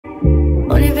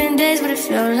days, but it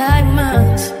felt like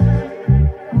months.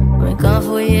 Been gone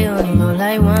for a year, only know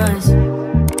like once.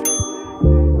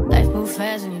 Life moves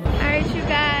fast when you know. Alright, you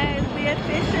guys, we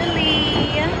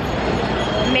officially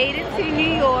made it to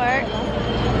New York.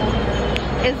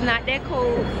 It's not that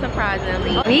cold,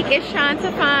 surprisingly. Meek is trying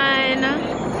to find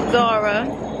Zara.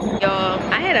 Y'all,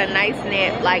 I had a nice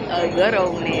nap, like a good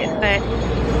old nap, but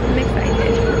I'm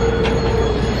excited.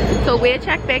 So we'll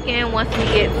check back in once we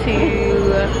get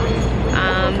to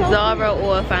Zara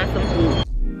or find some food.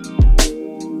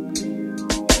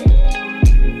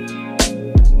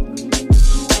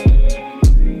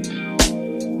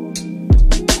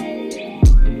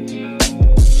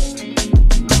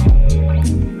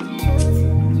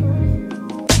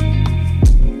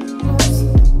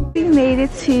 We made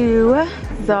it to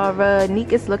Zara.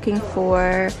 Neek is looking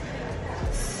for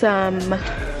some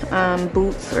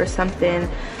boots or something.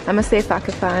 I'm gonna see if I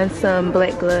can find some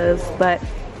black gloves, but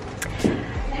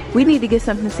we need to get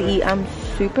something to eat. I'm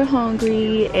super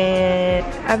hungry and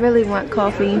I really want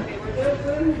coffee.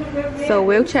 So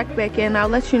we'll check back in. I'll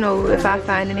let you know if I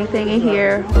find anything in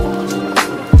here.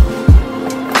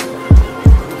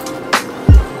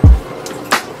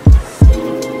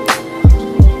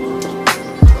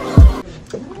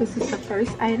 This is the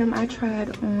first item I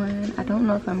tried on. I don't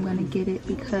know if I'm gonna get it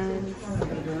because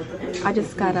I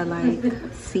just gotta like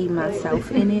see myself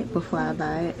in it before I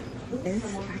buy it.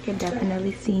 I can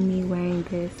definitely see me wearing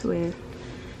this with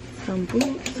some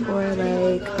boots or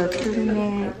like a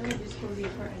turtleneck,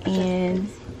 and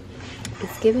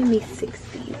it's giving me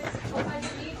 60s.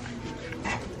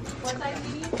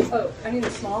 Oh, I need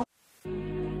a small.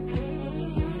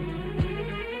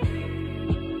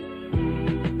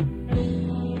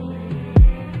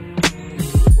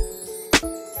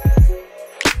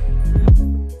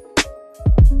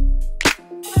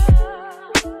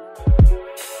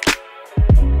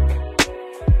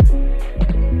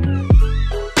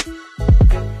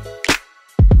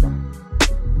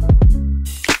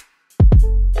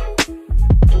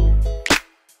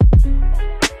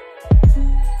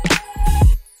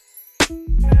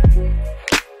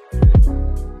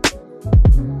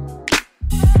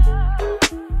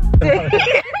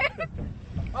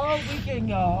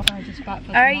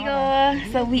 Alright, y'all,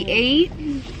 so we ate,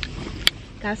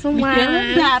 got some wine,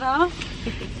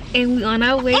 and we on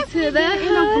our way to the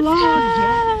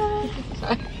hotel.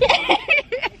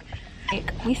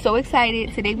 We so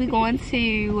excited. Today we going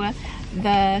to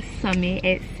the summit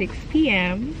at 6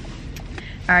 p.m.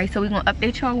 Alright, so we're gonna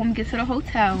update y'all when we get to the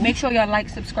hotel. Make sure y'all like,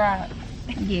 subscribe.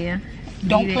 Yeah.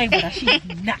 Don't play with us.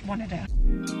 She's not one of them.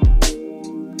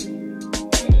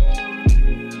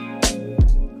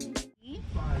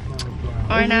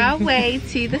 On our way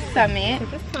to the summit.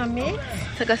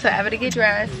 Took us forever to get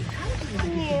dressed.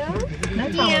 Yeah.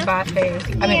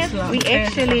 I mean, slow. We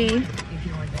actually,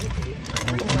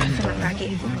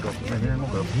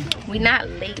 we not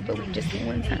late, but we just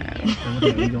one time.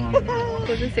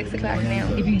 Because it's 6 o'clock now.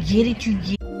 If you get it, you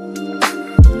get it.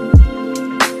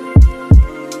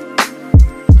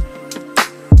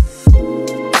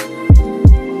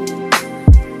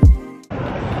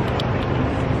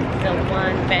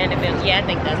 Vanderbilt. Yeah, I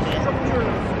think that's it.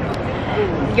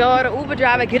 Y'all, the Uber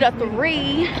driver get up 3.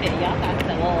 Yeah, y'all got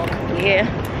to walk. Yeah.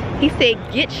 He said,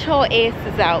 get your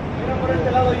asses out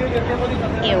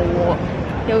and walk.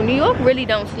 Yo, New York really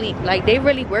don't sleep. Like, they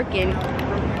really working.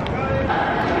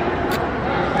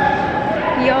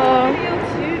 Y'all,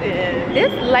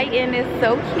 this lighting is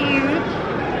so cute.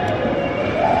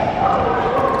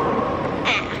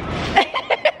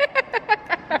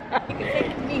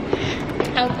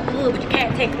 Out the hood, but you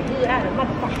can't take the hood out of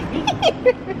motherfucking me.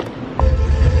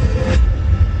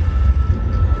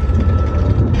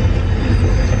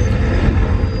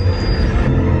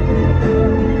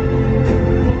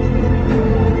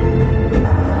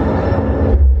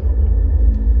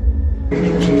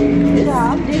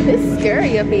 It's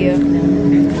scary up here.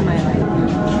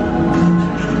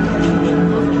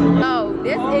 Oh,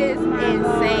 this is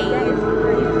insane.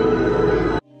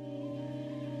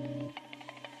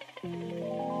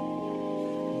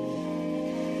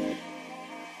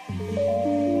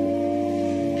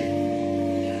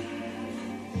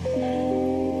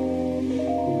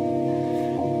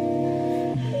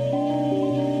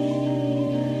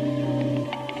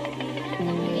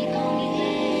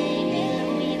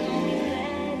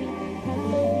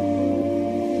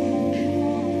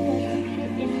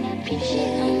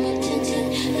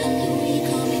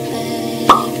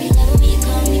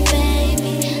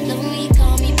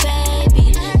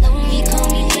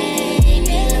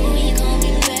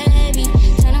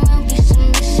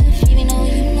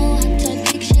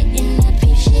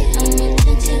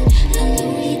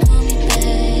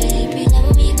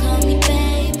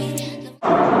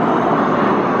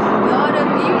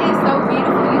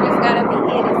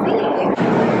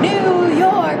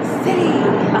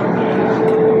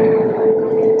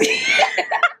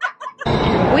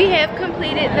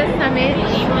 at the summit.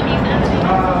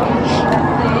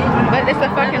 But it's a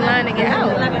fucking line to get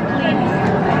out.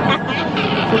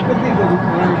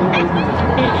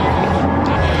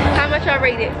 How much y'all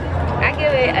rate it? I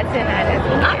give it a 10 out of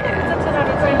 10. I think it's a 10 out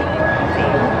of 10.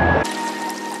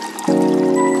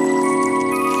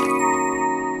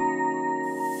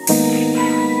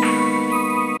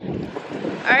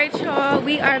 Alright y'all,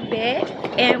 we are back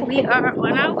and we are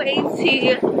on our way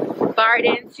to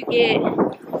Varden to get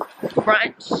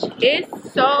brunch.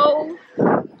 It's so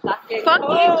fucking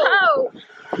cold.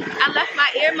 I left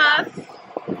my earmuffs.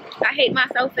 I hate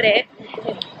myself for that.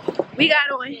 We got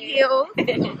on heels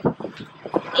and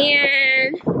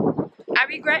I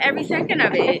regret every second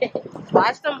of it.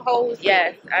 Watch them hoes.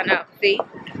 Yes, I know. See?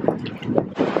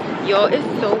 Yo, it's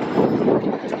so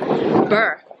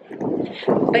burr.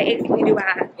 But excuse me,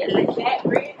 why? That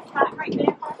red spot right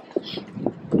there.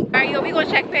 Alright, yo, we gonna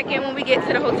check back in when we get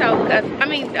to the hotel because I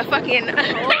mean the fucking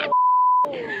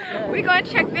we're gonna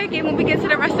check back in when we get to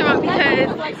the restaurant because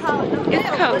it's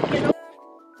cold.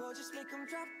 Just make them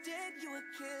drop dead, you a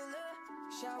killer.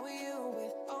 Shower you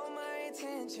with all my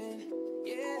attention.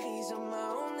 Yeah, these are my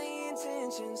only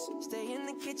intentions. Stay in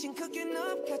the kitchen cooking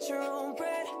up, cut your own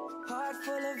bread. Heart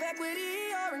full of equity,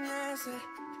 you're an asset.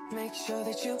 Make sure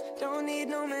that you don't need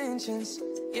no mentions.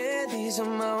 Yeah, these are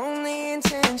my only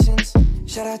intentions.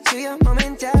 Shout out to your mom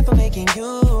and dad for making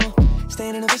you.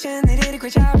 Staying in a vision, they did a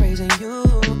great job raising you.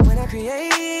 When I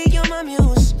create, you're my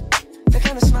muse. The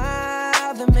kind of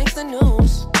smile that makes the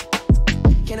news.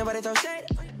 Can't nobody throw shade.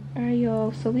 Alright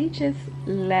y'all, so we just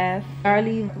left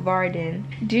Dolly Varden.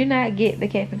 Do not get the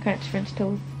Cap'n Crunch French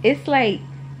toast. It's like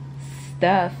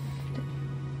stuffed.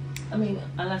 I mean,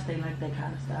 unless they like that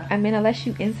kind of stuff. I mean, unless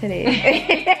you into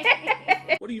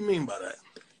that. What do you mean by that?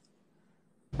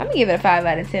 I'm gonna give it a 5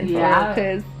 out of 10 for real,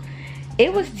 because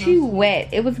it was too wet.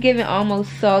 It was giving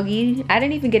almost soggy. I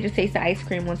didn't even get to taste the ice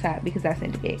cream on top because I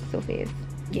sent it back so fast.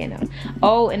 You know.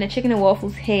 Oh, and the chicken and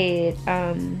waffles had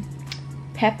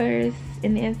peppers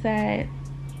in the inside.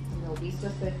 No, be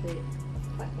specific.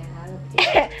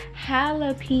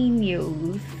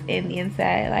 Jalapenos in the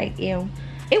inside. Like, ew.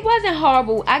 It wasn't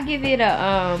horrible. I give it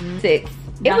a 6.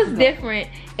 It was different.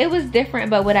 It was different,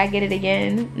 but would I get it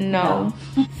again? No.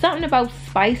 Something about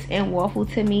spice and waffle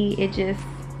to me, it just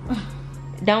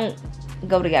don't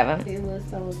go together. It was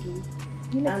so good.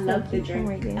 You I love the drink.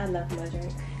 Right there. I love my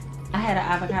drink. I had an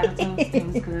avocado toast. It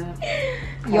was good.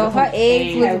 Yo, her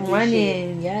eggs was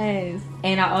running. Yes.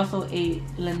 And I also ate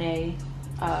Lene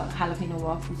jalapeno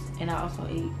waffles, and I also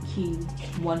ate Key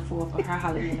 1/4 of her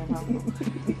jalapeno waffle.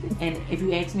 And if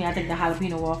you ask me, I think the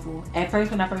jalapeno waffle, at first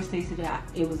when I first tasted it,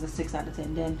 it was a 6 out of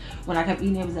 10. Then when I kept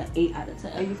eating it, was an 8 out of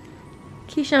 10.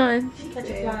 Keyshawn,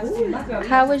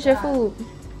 how was your food?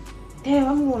 Damn,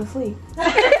 I'm going to sleep.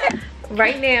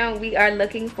 Right now, we are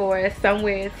looking for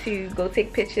somewhere to go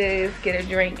take pictures, get a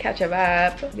drink, catch a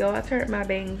vibe. Yo, I turned my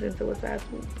bangs into a size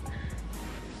swoop.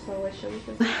 So what show you?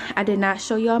 I did not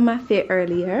show y'all my fit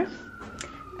earlier.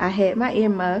 I had my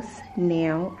earmuffs.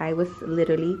 Now I was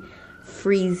literally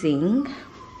freezing.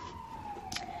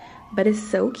 But it's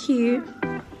so cute.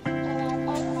 Don't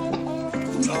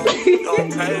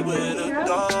play with it,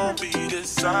 don't be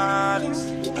dishonest.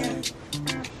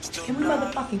 Can we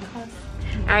motherfucking cuss?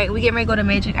 Alright, we getting ready to go to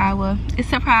Magic Hour. It's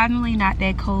surprisingly not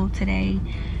that cold today.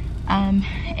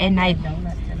 At night.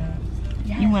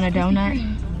 You want a donut?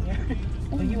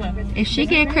 If she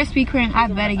get Krispy Kreme, I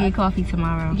better get coffee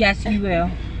tomorrow. Yes, you will.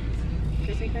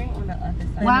 Krispy Kreme on the other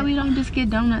side. Why we don't just get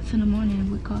donuts in the morning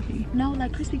with coffee? No,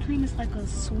 like Krispy Kreme is like a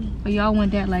sweet. But y'all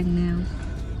want that like now?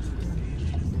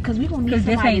 Cause we gonna need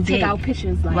somebody to take out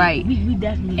pictures. Like, right. We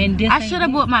definitely. And this I should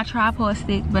have bought my tripod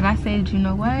stick, but I said, you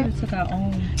know what? We took our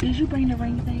own. Did you bring the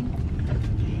ring thing?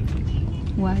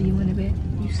 Why you want it back?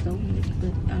 You stole it,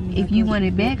 but I mean. If you want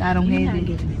it back, I don't have it.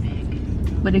 Giving it back.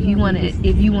 But if you want to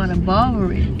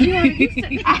borrow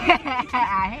it,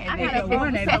 I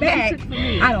want it back.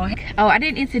 I don't. Oh, I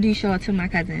didn't introduce y'all to my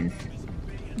cousins.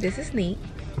 This is Neat.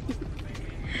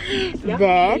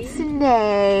 That's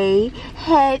Nay.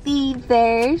 Happy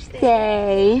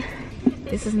birthday.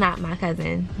 This is not my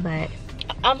cousin, but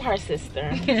I'm her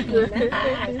sister.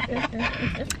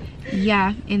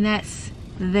 yeah, and that's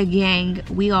the gang.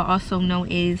 We are also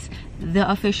known as the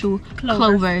official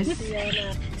Clovers.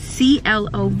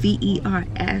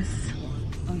 C-L-O-V-E-R-S.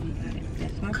 Oh, you got it.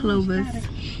 That's my Clovers.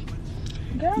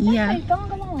 Girl, yeah.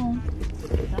 Don't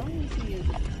see is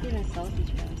a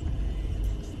sausage fest.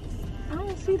 I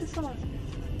don't see the sauce.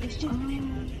 It's just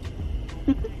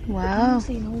Wow. I don't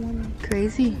see no one.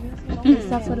 Crazy.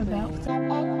 Except for the belt.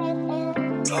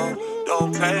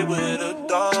 Don't play with it,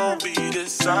 don't be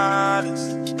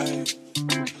dishonest. Ay.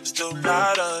 still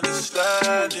not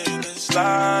understanding this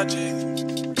logic.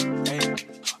 Hey,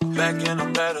 I'm back and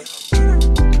I'm better.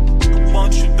 I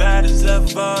want you bad as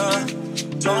ever.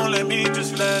 Don't let me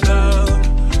just let up.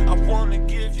 I wanna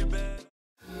give you better.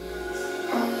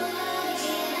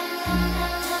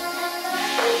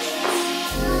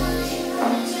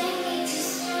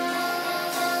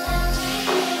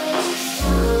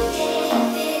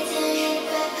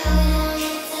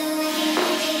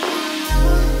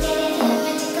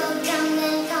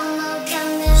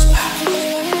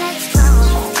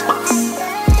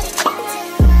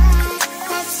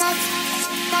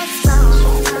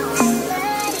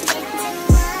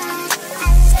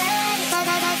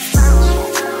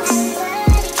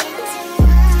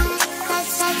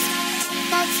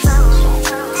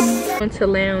 To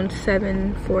lounge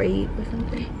 748 or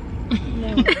something.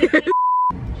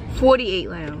 48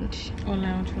 lounge. Or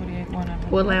lounge 48,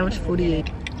 whatever. Or lounge 48.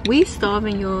 We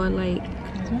starving, y'all, like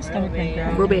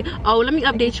real bad. Oh, let me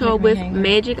update y'all with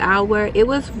Magic Hour. It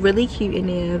was really cute in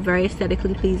there, very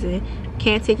aesthetically pleasing.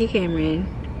 Can't take your camera in,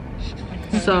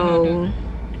 so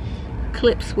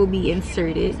clips will be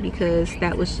inserted because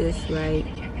that was just like,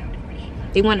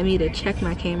 they wanted me to check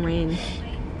my camera in,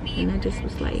 and I just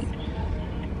was like,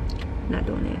 not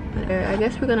doing it. But I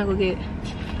guess we're gonna go get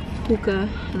hookah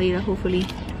later, hopefully.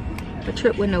 A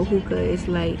trip with no hookah is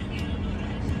like,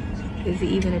 is it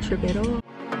even a trip at all?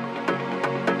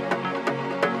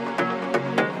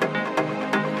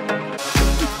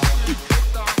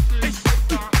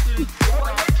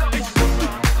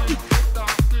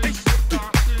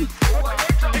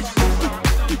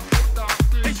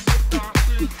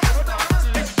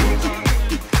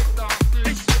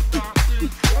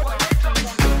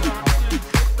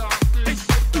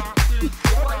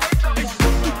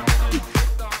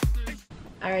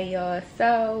 Y'all,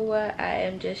 so I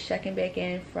am just checking back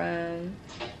in from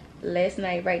last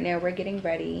night. Right now we're getting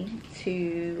ready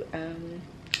to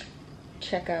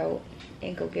check out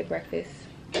and go get breakfast.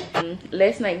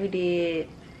 Last night we did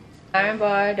Iron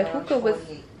Bar. The hookah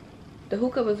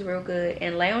was real good,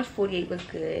 and Lounge 48 was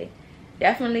good.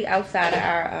 Definitely outside of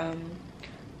our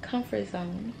comfort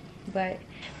zone, but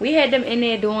we had them in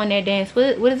there doing their dance.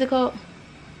 What is it called?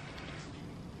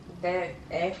 That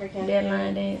African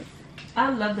line dance. I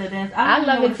love the dance. I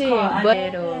love it too.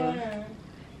 But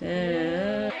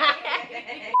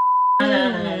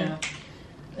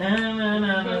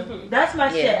that's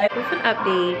my shit. With an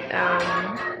update,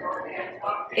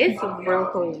 it's real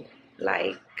cold,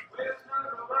 like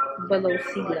below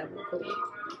sea level cold.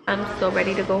 I'm so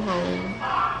ready to go home.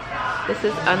 This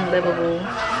is unlivable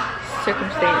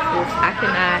circumstances. I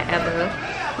cannot ever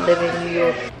live in New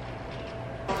York.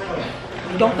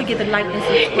 Don't forget to like and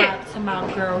subscribe to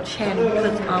my girl channel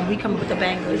because we come with the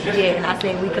bangers. Yeah, and I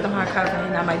say we because I'm her cousin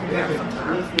and I might be there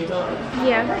sometimes.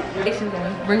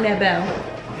 Yeah. Ring that bell.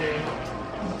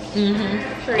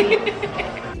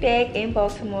 Back in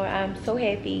Baltimore. I'm so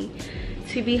happy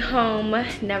to be home.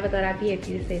 Never thought I'd be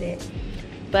happy to say that.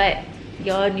 But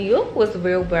y'all, New York was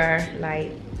real burr,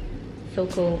 like so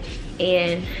cool.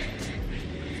 And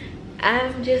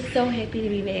I'm just so happy to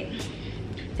be back.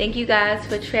 Thank you guys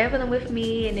for traveling with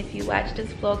me, and if you watch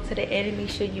this vlog to the end, make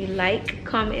sure you like,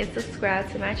 comment, and subscribe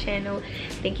to my channel.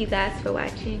 Thank you guys for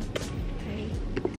watching.